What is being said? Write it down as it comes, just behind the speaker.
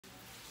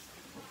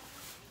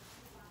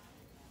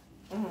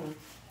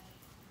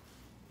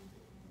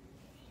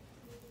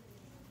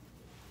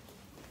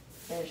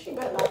she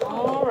better not come.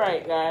 All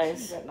right,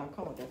 guys. She better not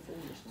come with that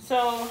foolishness.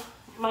 So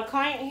my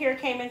client here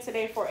came in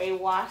today for a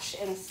wash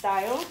and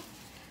style.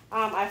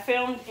 I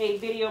filmed a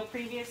video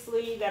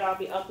previously that I'll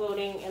be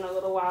uploading in a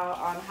little while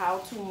on how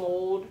to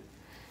mold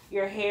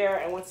your hair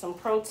and with some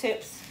pro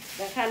tips,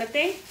 that kind of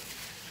thing.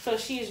 So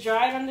she's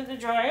dried under the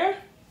dryer.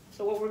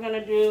 So what we're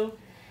gonna do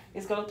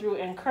is go through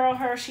and curl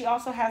her. She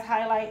also has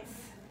highlights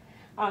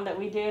that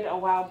we did a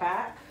while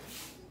back.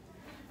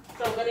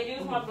 So I'm gonna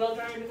use my blow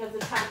dryer because the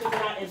top is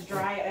not as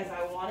dry as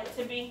I want it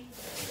to be.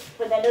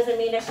 But that doesn't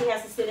mean that she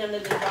has to sit under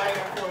the dryer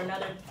for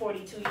another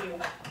 42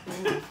 years.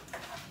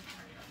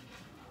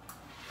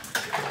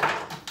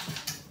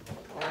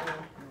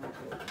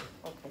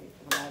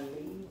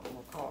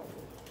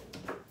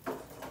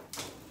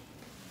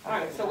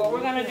 Alright, so what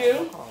we're going to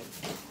do,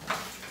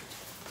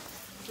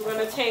 we're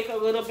going to take a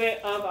little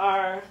bit of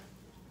our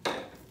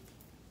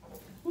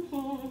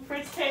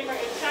Prince Tamer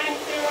and Shine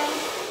Serum.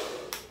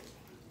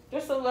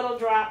 Just a little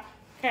drop,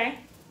 okay?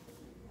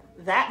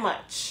 That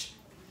much.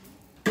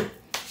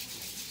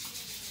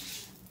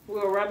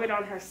 We'll rub it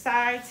on her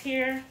sides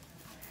here.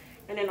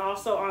 And then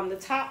also on the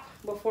top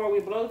before we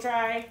blow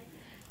dry.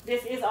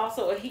 This is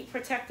also a heat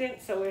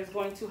protectant, so it's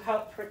going to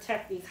help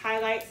protect these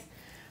highlights.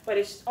 But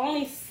it's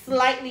only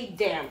slightly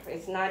damp.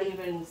 It's not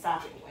even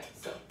sopping wet.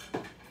 So,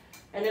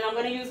 and then I'm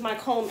going to use my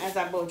comb as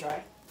I blow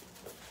dry.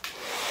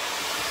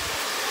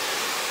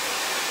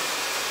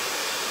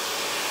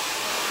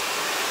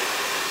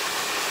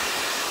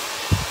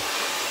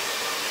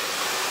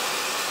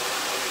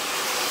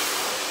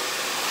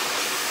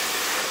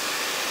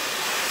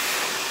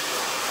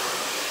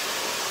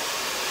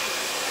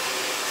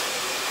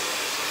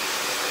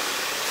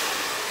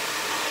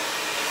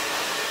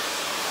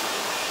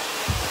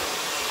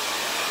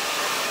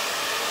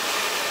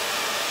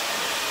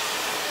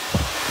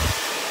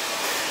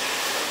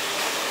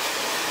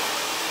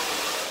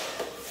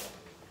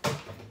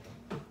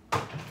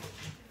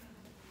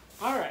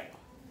 Alright,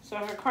 so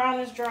her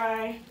crown is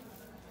dry.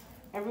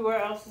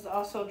 Everywhere else is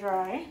also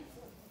dry.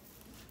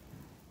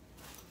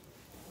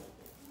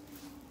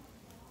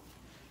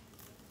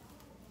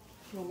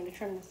 You want me to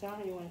trim this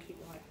down or you want to keep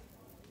it like?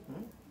 You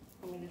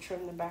want me to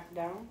trim the back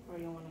down or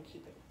you want to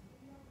keep it?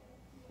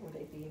 Would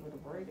they be able to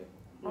braid it?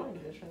 Probably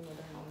just trim it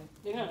down.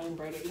 You're not going to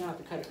braid it. You don't have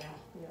to cut it down.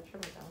 Yeah,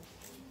 trim it down.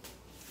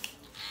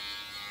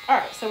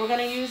 Alright, so we're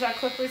going to use our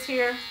clippers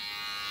here.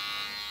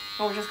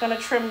 And we're just going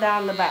to trim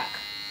down the back.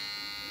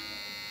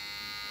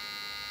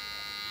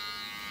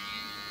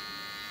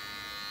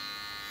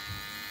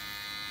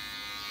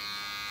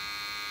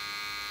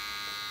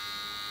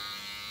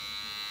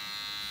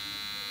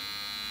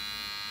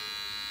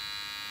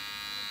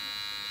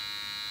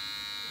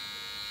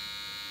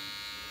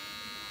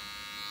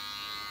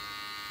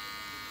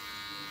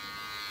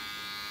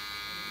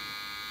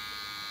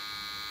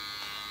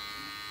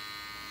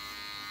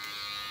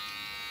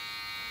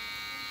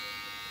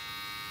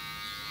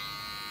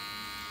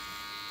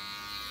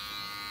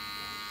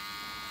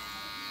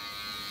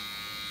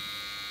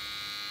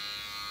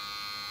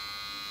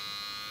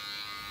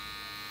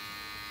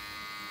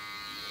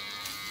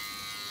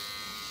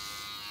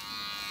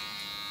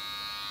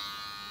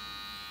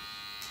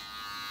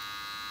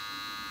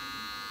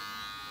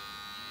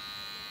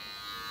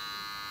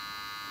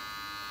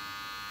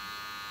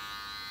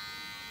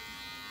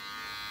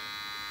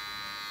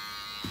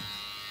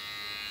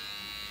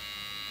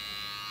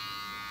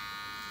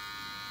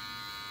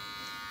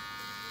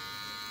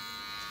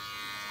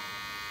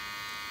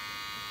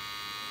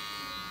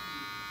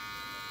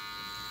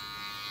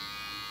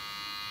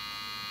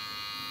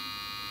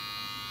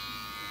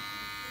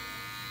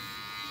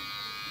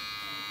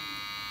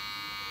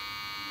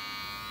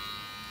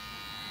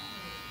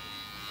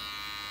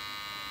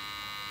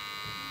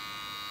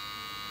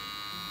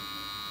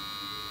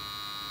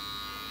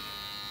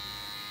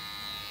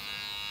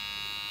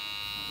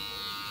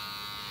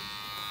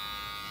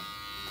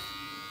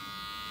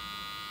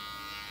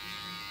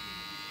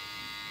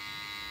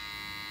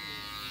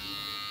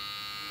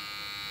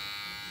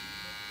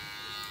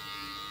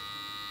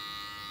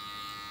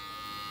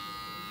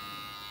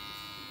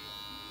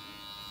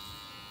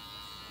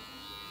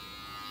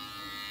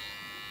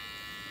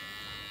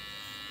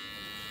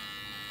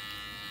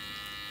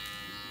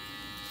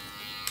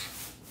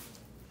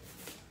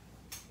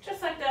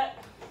 Just like that.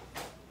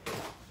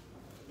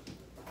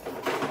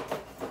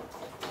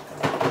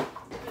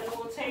 Then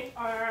we'll take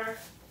our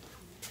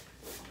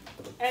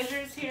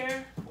edgers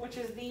here, which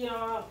is the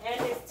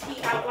Angelos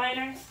T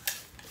outliner.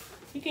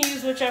 You can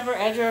use whichever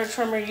edger or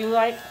trimmer you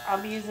like.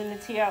 I'll be using the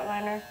T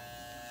outliner.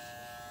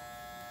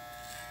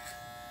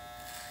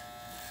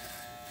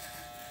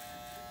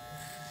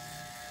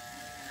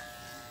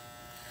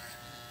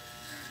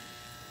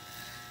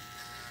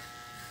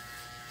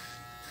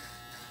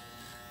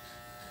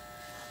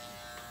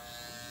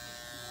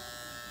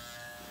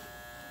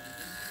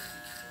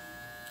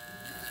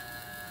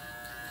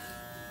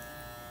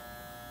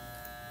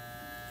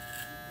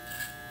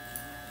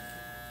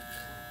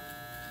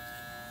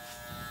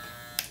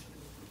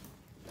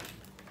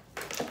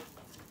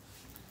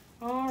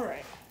 All right.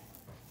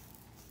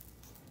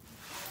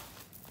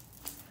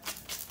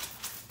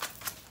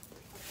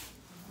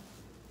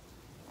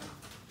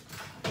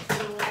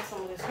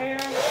 hair.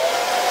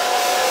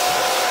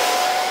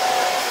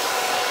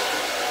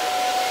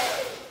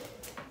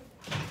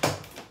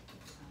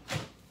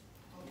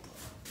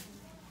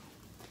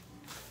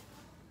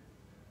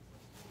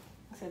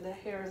 I said that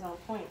hair is on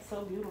point.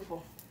 So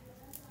beautiful.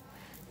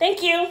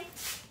 Thank you.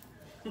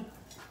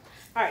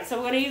 All right, so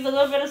we're going to use a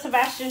little bit of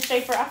Sebastian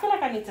Schaefer. I feel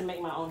like I need to make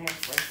my own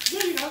hairspray.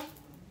 There you go.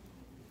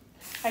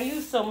 I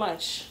use so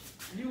much.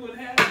 You would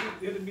have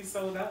it. It'll be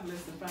sold out in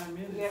less than 5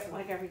 minutes. Yeah,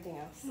 like everything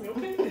else.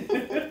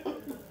 Okay.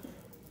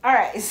 All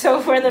right,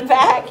 so for the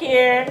back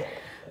here,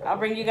 I'll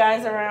bring you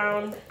guys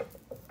around.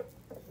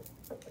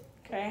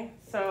 Okay,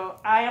 so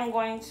I am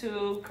going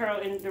to curl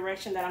in the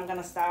direction that I'm going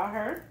to style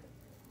her.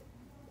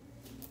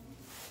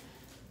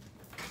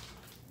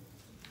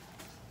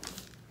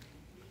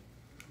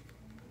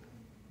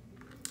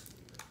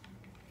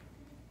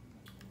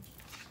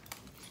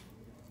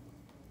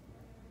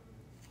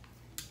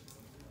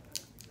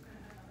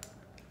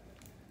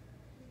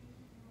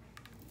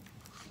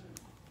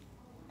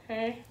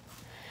 Okay,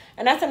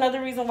 and that's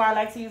another reason why I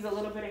like to use a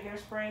little bit of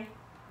hairspray.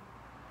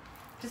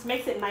 Just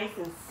makes it nice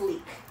and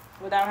sleek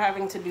without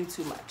having to do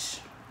too much.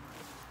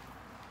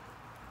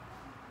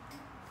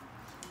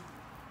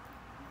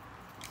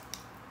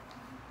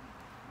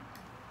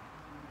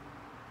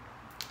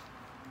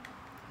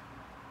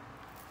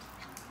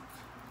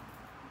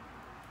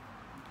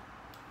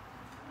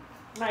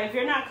 Now, if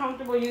you're not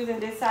comfortable using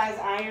this size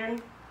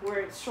iron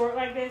where it's short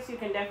like this, you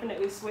can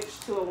definitely switch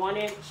to a 1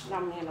 inch,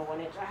 not mean a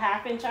 1 inch, a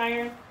 1/2 inch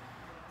iron,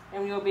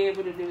 and you'll be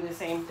able to do the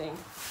same thing.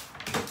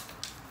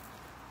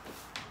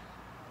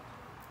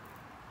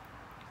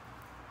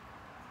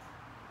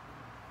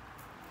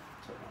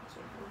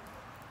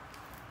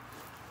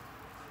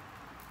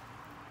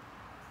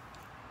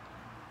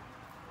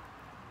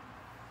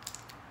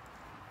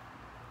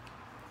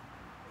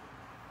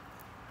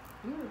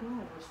 You already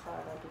know which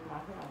side I do my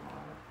hair on.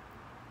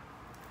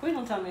 Please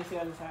don't tell me it's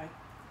the other side.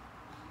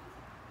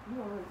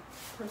 You already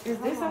pressed Is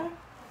it. this Hold side? on.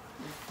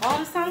 All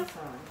this time? This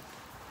side.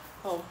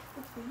 Oh.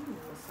 What's the you know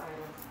what side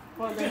of-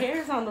 Well, the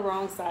hair's on the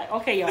wrong side.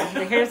 Okay, y'all.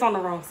 The hair's on the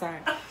wrong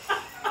side.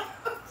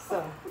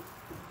 So,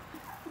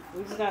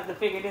 we just have to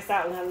figure this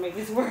out and how to make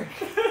this work.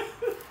 You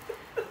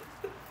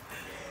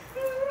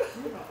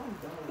know, I'm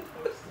done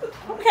with this.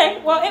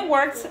 Okay, well, it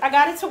worked. I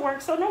got it to work,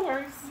 so no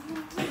worries.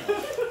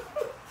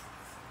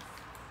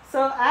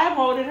 So, I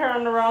molded her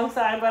on the wrong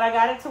side, but I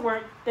got it to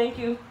work. Thank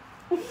you.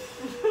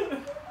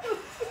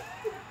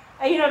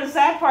 And you know, the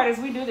sad part is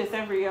we do this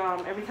every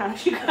time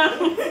she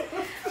comes.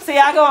 See,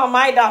 I go on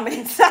my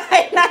dominant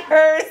side, not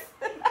hers.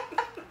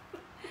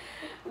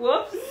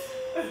 Whoops.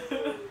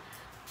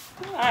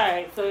 All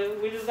right, so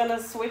we're just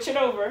gonna switch it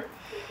over.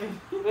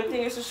 Good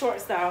thing it's a short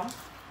style.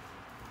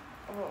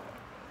 Oh.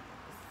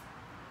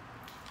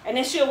 And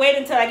then she'll wait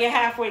until I get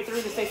halfway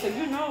through to say, so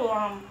you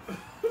know,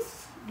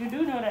 you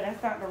do know that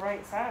that's not the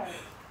right side.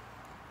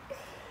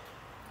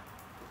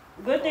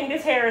 Good thing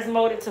this hair is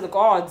molded to the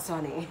gods,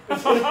 honey. I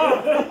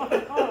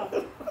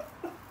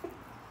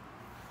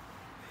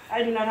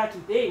do not have to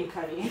think,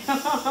 honey.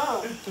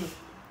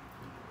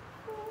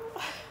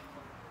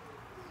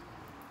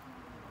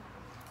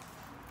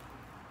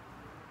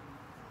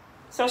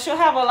 So she'll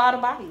have a lot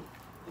of body.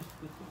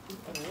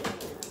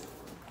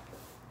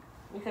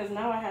 Because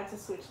now I have to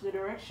switch the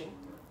direction.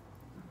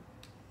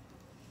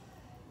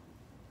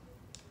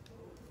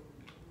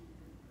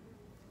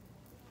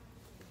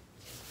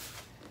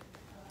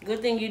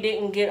 Good thing you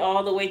didn't get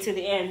all the way to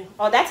the end.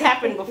 Oh, that's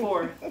happened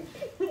before.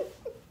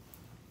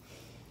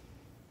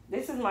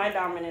 This is my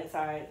dominant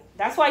side.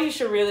 That's why you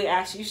should really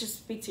ask. You should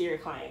speak to your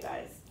client,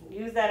 guys.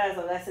 Use that as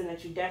a lesson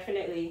that you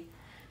definitely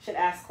should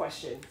ask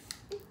questions.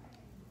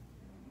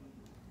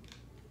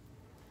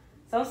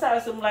 Some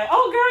stylists will be like,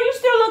 oh, girl, you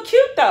still look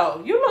cute,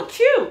 though. You look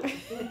cute.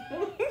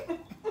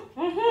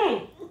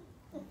 Mm-hmm.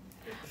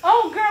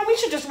 Oh, girl,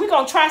 we're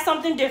going to try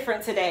something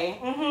different today.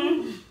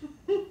 Mm-hmm.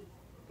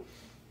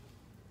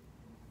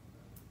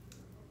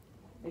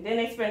 And then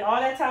they spend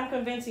all that time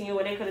convincing you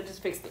when they could have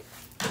just fixed it.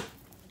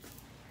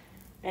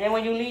 And then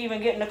when you leave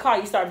and get in the car,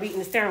 you start beating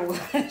the steering wheel.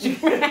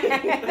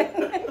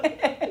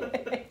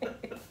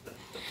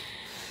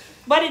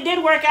 But it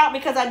did work out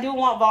because I do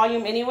want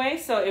volume anyway,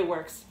 so it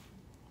works.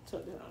 So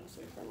do it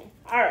honestly for me.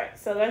 All right,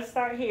 so let's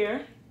start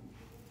here.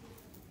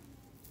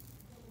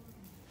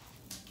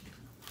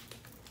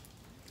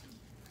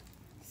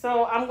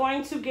 So I'm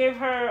going to give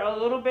her a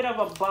little bit of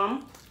a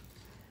bump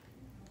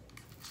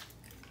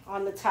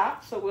on the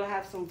top, so we'll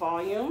have some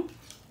volume.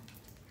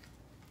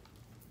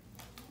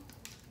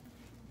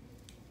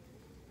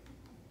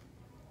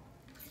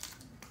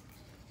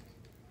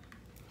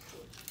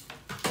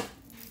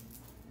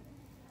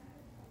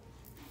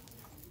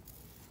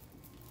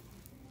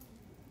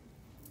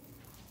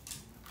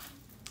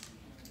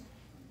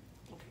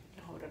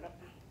 Okay, hold it up.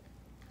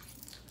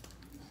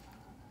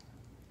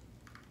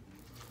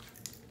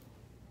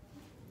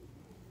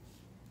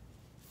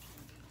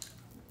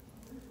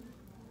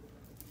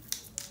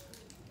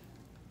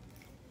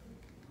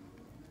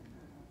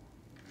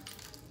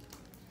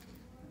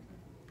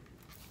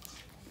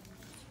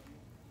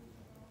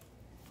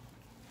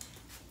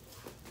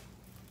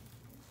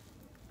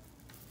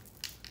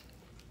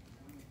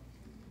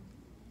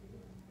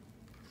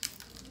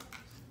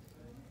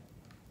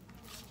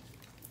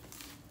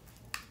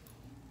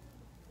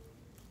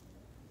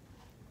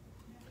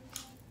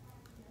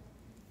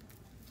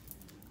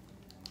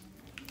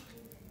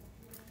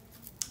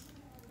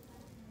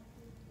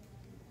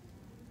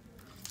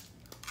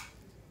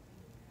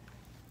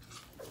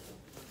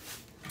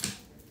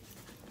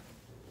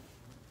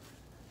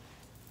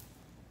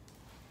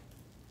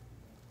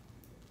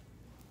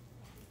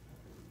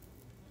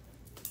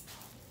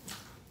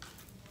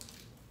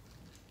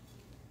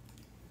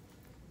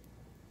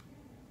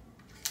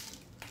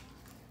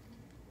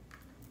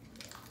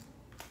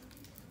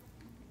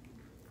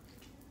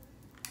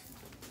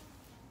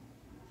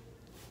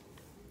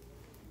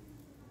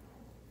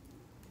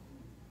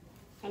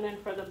 And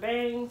then for the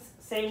bangs,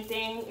 same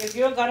thing. If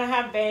you're gonna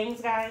have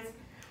bangs, guys,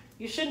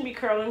 you shouldn't be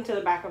curling to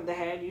the back of the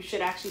head. You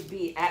should actually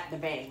be at the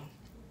bang.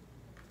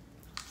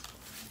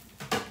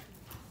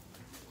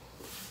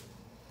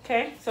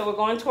 Okay, so we're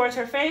going towards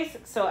her face.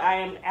 So I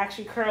am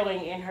actually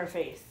curling in her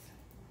face.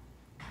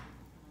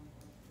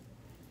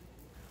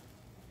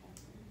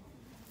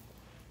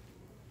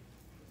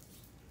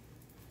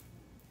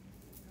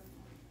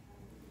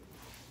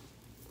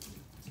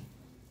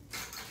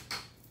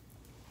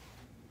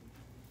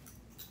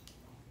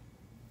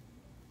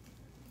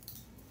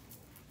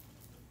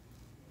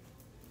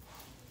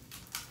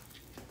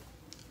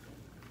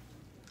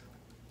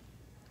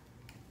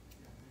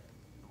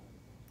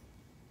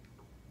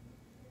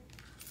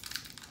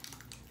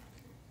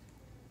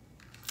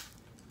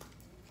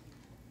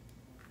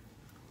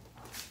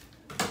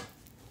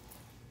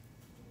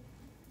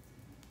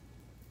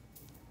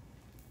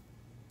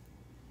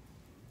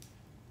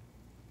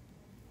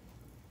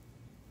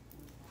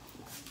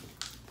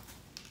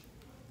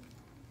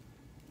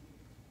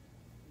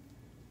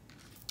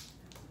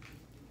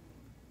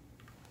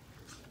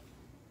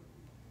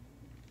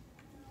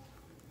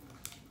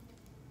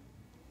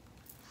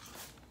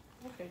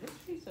 Okay, this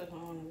piece doesn't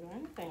want to do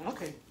anything.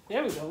 Okay,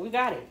 there we go. We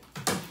got it.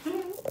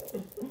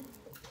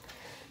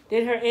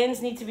 Did her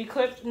ends need to be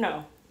clipped?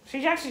 No.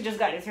 She actually just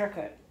got his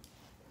haircut.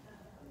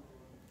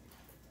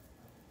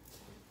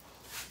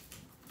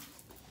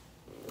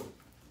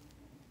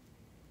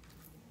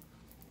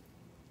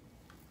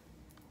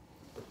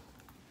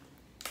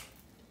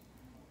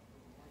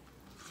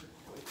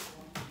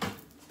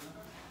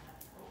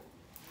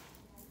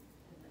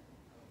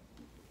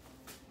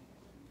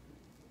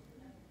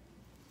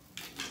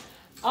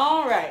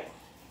 All right,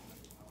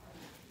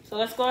 so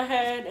let's go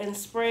ahead and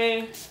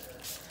spray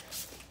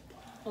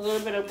a little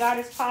bit of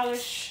goddess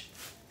polish.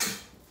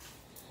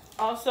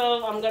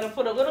 Also, I'm gonna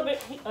put a little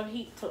bit of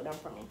heat, tilt down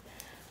for me.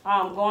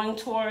 Going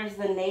towards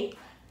the nape.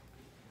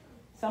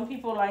 Some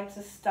people like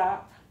to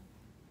stop,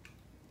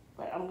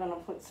 but I'm gonna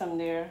put some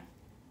there.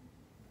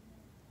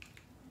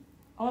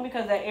 Only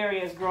because that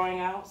area is growing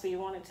out, so you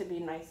want it to be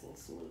nice and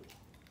smooth.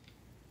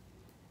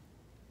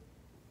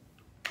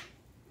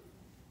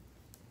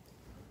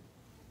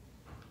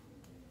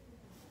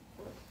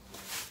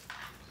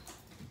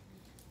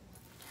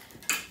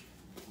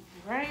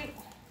 Right.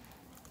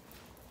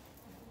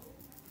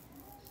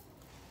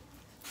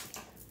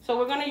 So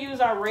we're going to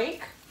use our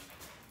rake,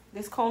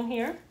 this comb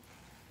here.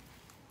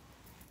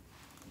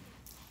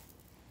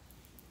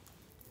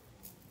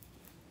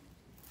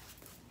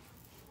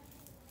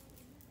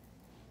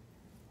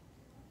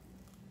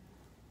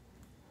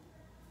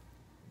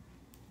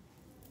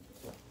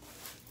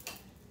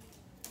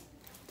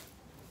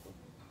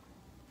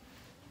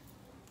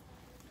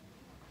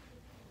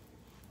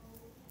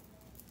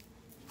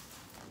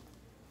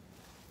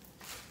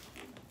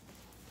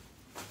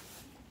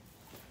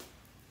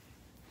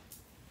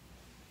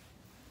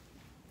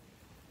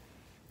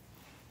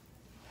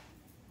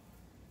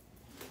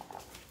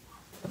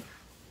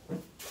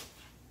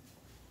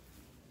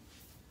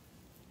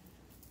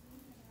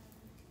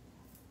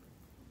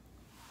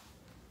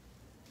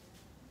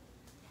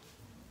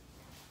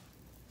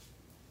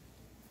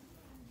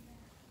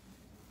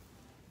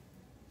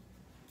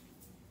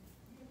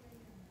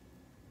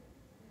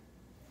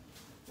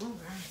 All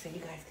right, so you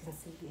guys can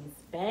see these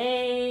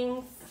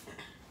bangs.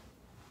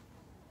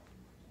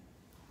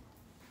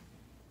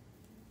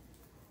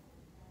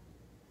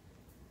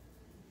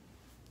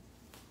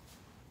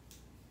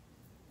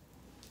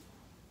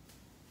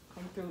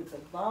 Come through with the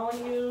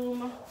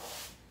volume.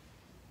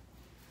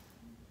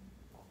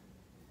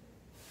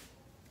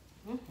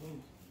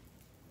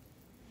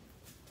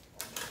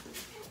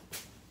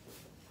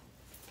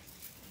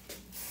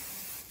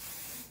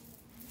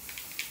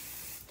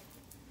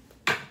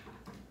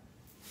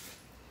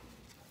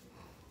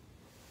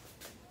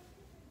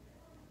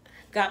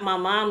 Got my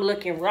mom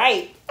looking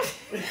right.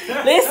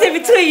 Listen,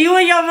 between you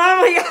and your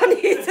mama, y'all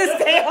need to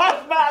stay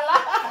off my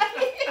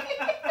life.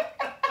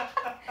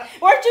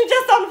 Weren't you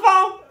just on the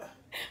phone?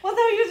 Was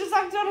that who you was just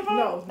talking to on the phone?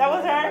 No. That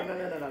was her?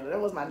 No. That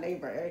was my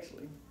neighbor,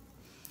 actually.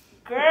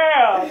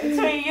 Girl,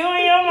 between you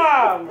and your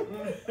mom.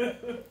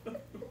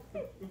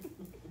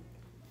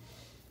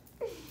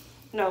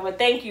 No, but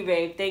thank you,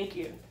 babe. Thank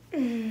you.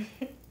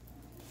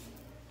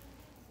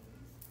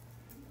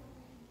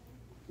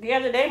 The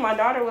other day, my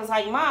daughter was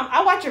like, "Mom,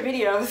 I watch your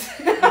videos."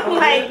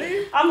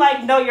 I'm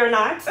like, "No, you're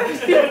not."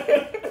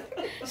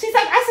 She's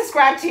like, "I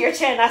subscribe to your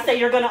channel." I say,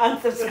 "You're gonna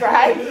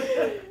unsubscribe."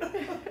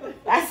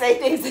 I say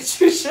things that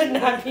you should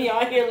not be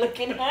on here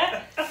looking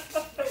at.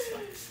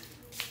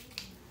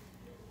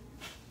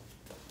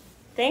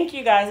 Thank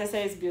you, guys. I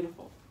say it's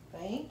beautiful.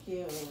 Thank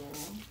you.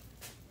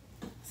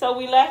 So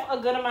we left a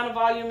good amount of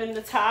volume in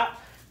the top.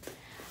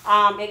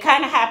 It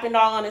kind of happened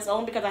all on its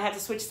own because I had to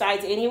switch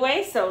sides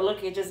anyway. So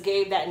look, it just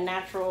gave that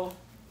natural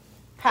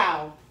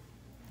pow.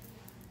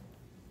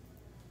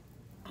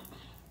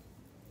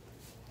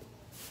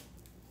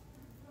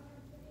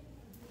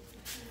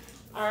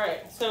 All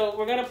right, so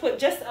we're going to put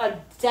just a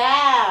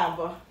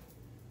dab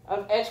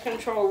of edge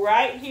control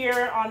right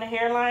here on the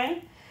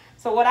hairline.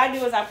 So what I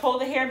do is I pull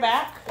the hair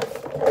back.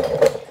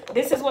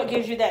 This is what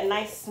gives you that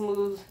nice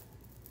smooth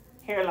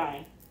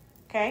hairline.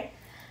 Okay?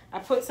 I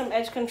put some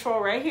edge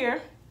control right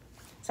here.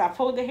 So I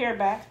pulled the hair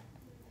back.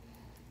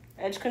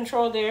 Edge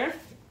control there.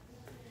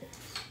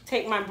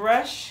 Take my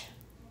brush,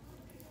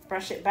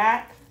 brush it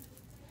back.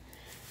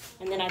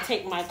 And then I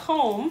take my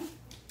comb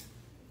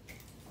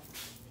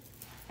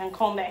and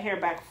comb that hair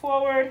back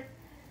forward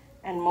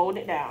and mold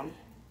it down.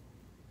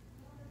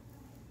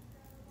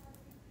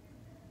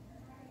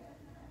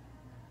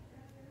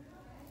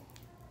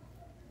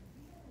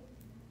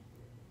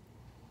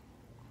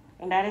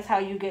 And that is how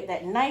you get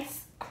that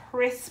nice,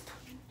 crisp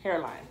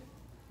hairline.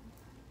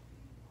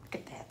 Look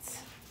at that.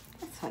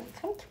 That's honey,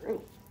 come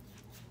through.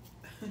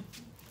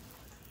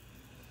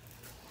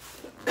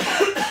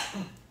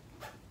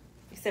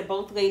 You said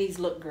both ladies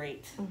look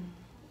great.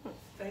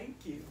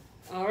 Thank you.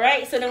 All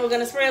right, so then we're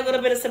going to spray a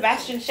little bit of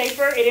Sebastian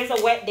Shaper. It is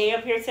a wet day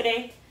up here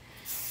today.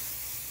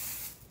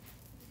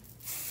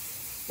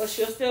 But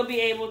she'll still be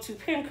able to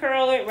pin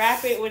curl it,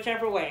 wrap it,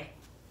 whichever way.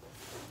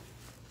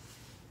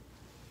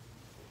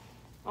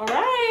 All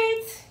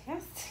right.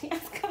 Yes,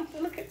 yes, come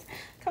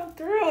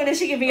through. And then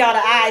she give me all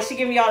the eyes. She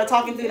give me all the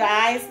talking through the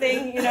eyes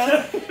thing, you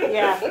know?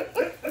 Yeah.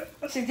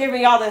 She's giving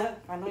me all the,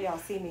 I know y'all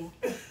see me.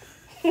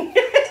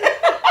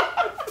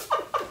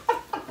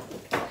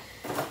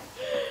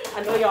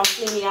 I know y'all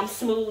see me. I'm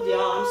smooth,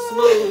 y'all. I'm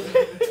smooth.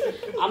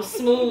 I'm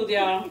smooth,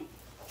 y'all.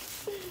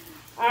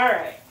 All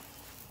right.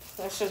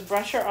 Let's just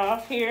brush her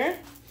off here.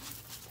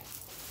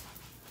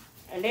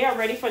 And they are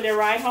ready for their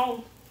ride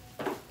home.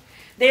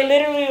 They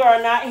literally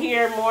are not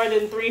here more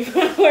than 3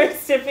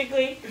 hours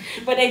typically,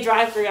 but they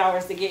drive 3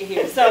 hours to get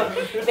here. So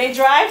they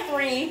drive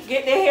 3,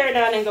 get their hair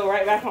done, and go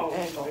right back home.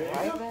 And go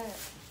right back.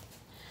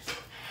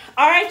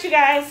 All right, you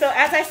guys. So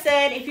as I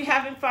said, if you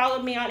haven't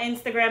followed me on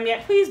Instagram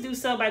yet, please do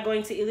so by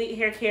going to Elite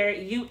Hair Care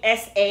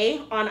USA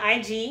on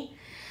IG.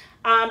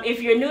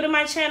 If you're new to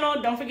my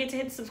channel, don't forget to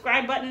hit the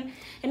subscribe button.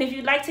 And if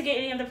you'd like to get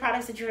any of the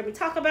products that you heard me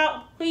talk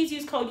about, please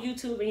use code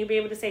YouTube and you'll be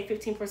able to save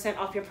 15%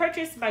 off your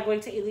purchase by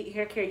going to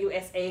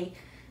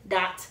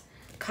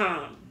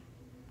EliteHairCareUSA.com.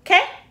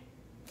 Okay?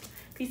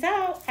 Peace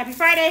out. Happy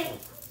Friday.